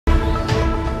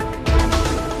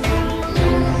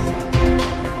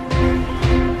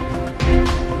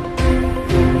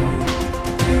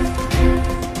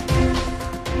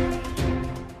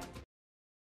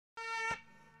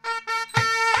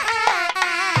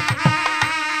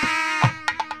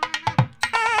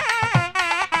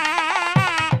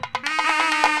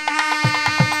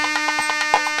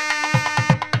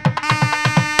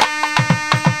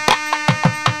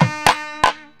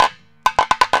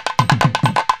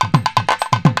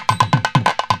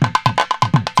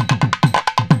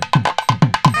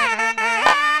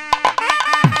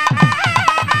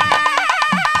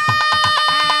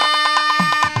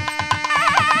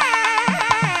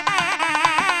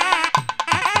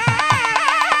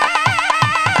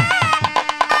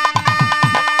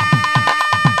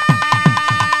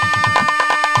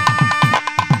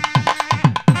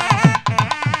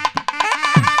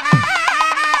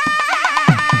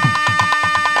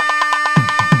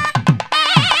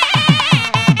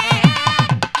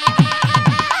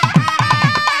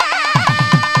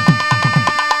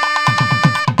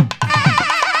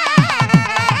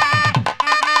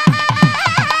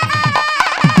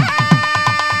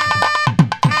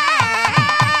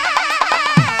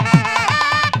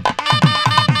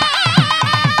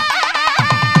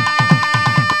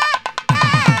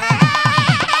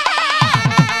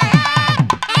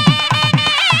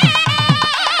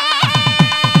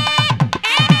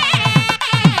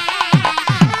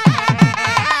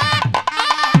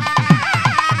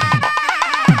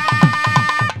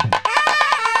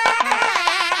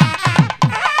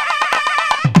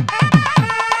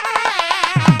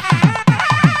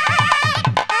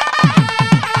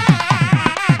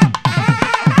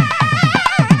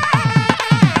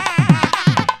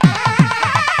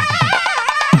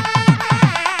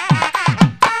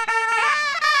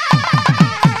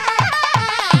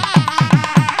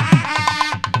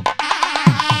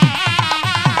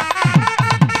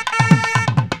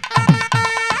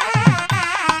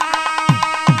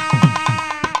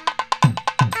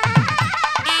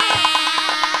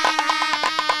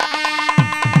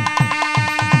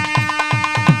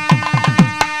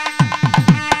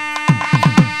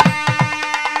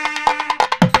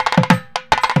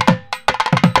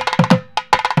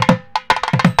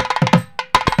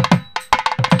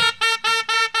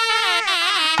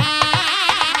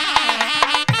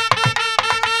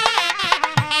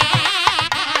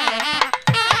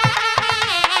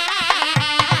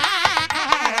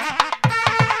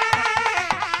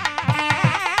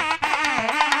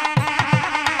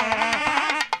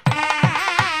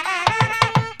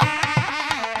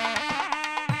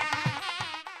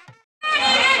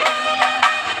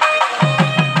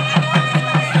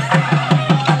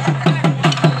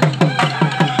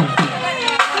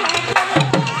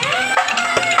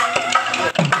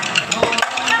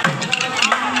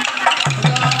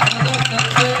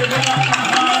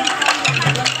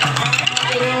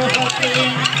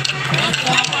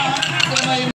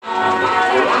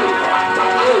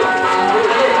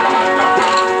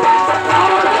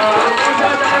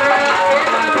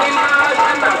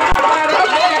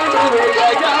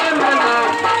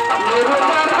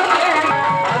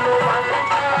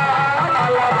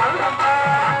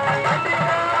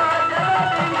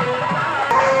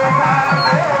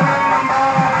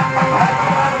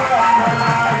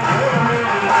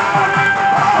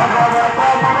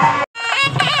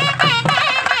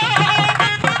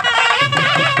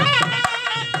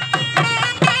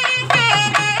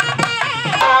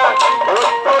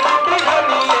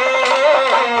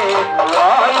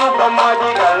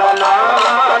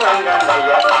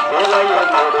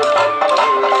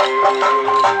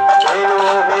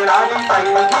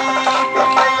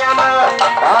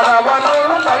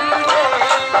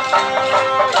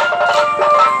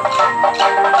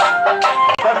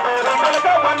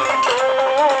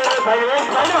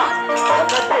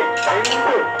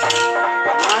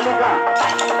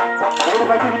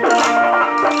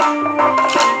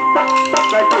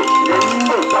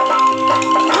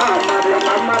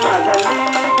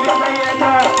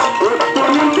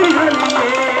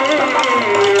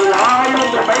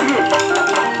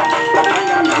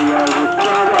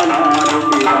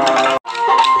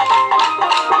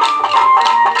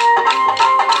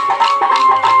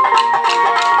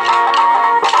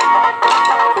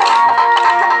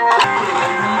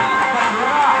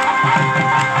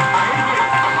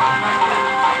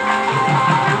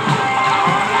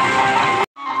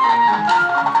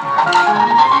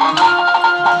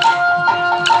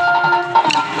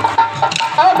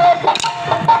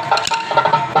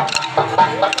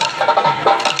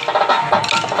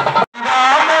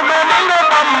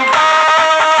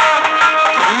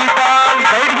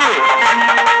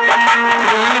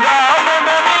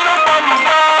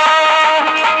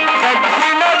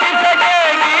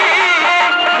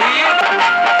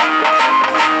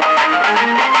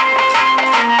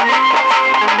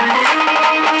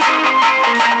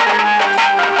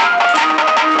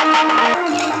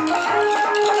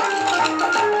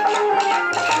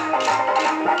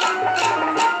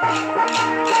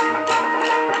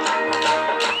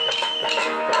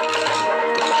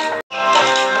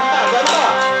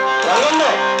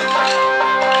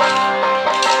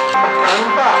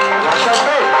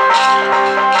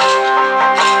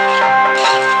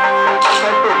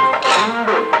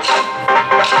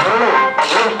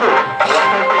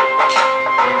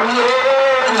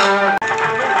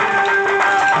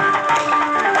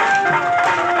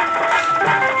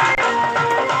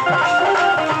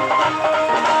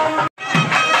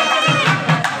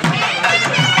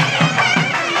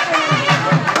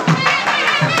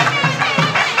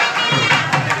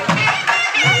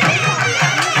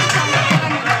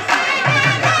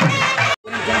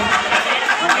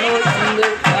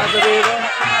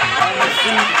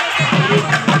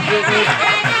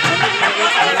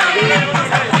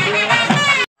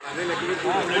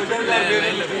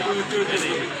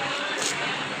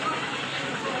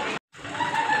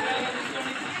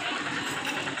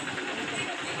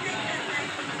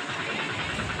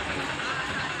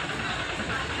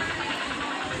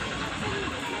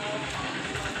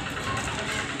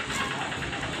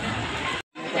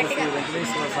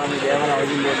స్వామి దేవాలయ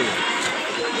అవధిలోని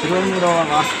 23వ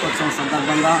వార్షికోత్సవం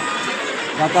సందర్భంగా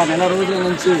గత నెల రోజుల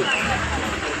నుంచి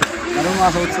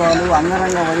ధనుర్మాస ఉత్సవాలు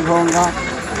అంగరంగ వైభవంగా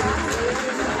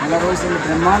నెల రోజులు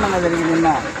బ్రహ్మాండంగా జరిగి నిన్న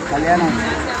కళ్యాణం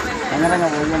అంగరంగ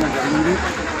వైభవంగా జరిగింది.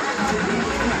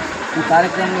 ఈ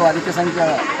కార్యక్రమంలో అధిక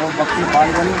సంఖ్యలో భక్తులు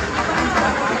పాల్గొని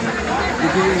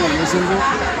దిగ్విజయం చేసింది.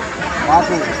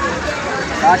 మాకు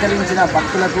సహకరించిన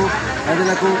భక్తులకు,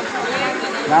 ప్రజలకు,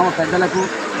 గ్రామ పెద్దలకు,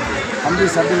 కమిటీ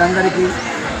సభ్యులందరికీ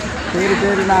పేరు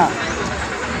పేరున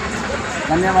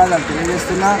ధన్యవాదాలు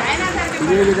తెలియజేస్తున్నా.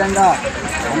 ఇదే విధంగా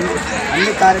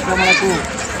అన్ని కార్యక్రమాలకు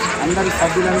అందరి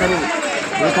సభ్యులందరూ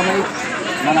ఏకమై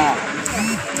మన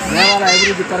దేవాలయ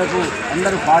అభివృద్ధి కొరకు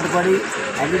అందరూ పాటుపడి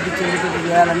అభివృద్ధి చెందుతూ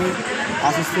చేయాలని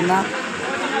ఆశిస్తున్నా.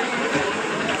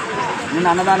 నిన్న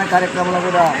అన్నదాన కార్యక్రమంలో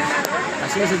కూడా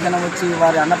అశేష జనం వచ్చి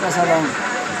వారి అన్నప్రసాదం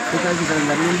స్వీకరించడం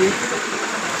జరిగింది.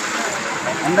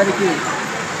 అందరికీ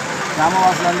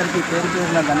గ్రామవాసులందరికీ పేరు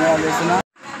పేరున ధన్యవాదాలు చేస్తున్నా.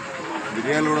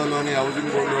 మిర్యాలగూడలోని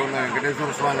హౌసింగ్ బోర్డులో ఉన్న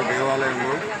వెంకటేశ్వర స్వామి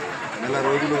దేవాలయంలో నెల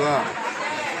రోజులుగా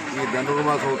ఈ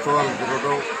ధనుర్మాస ఉత్సవాలు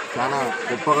జరగడం చాలా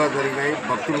గొప్పగా జరిగినాయి.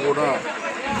 భక్తులు కూడా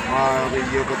మా ఈ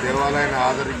యొక్క దేవాలయాన్ని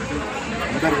ఆదరించి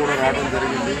అందరూ కూడా రావడం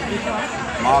జరిగింది.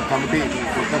 మా కమిటీ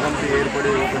కొత్త కమిటీ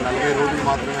ఏర్పడి ఒక 40 రోజులు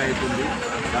మాత్రమే అవుతుంది.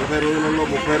 40 రోజులలో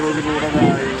 30 రోజులు కూడా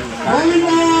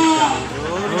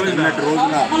నిన్నటి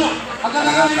రోజున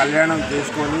అనగా కళ్యాణం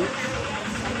చేసుకొని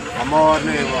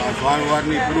అమ్మవారిని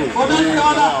స్వామివారిని ఇప్పుడు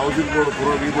హౌసింగ్ బోర్డు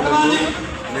పూర్వ వీధులలో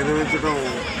నిర్వహించడం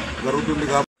జరుగుతుంది.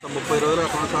 కాబట్టి 30 రోజులుగా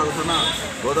కొనసాగుతున్న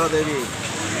గోదాదేవి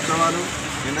ఉత్సవాలు,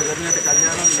 నిన్న జరిగినట్టు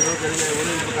కళ్యాణం, ఈరోజు జరిగే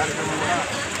ఊరేగింపు కార్యక్రమం కూడా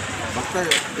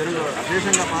భక్తులు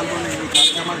అశేషంగా పాల్గొని ఈ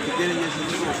కార్యక్రమాన్ని దిగ్విజయం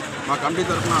చేసేందుకు మా కమిటీ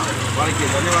తరఫున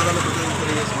వారికి ధన్యవాదాలు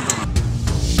తెలియజేసుకుంటున్నాం.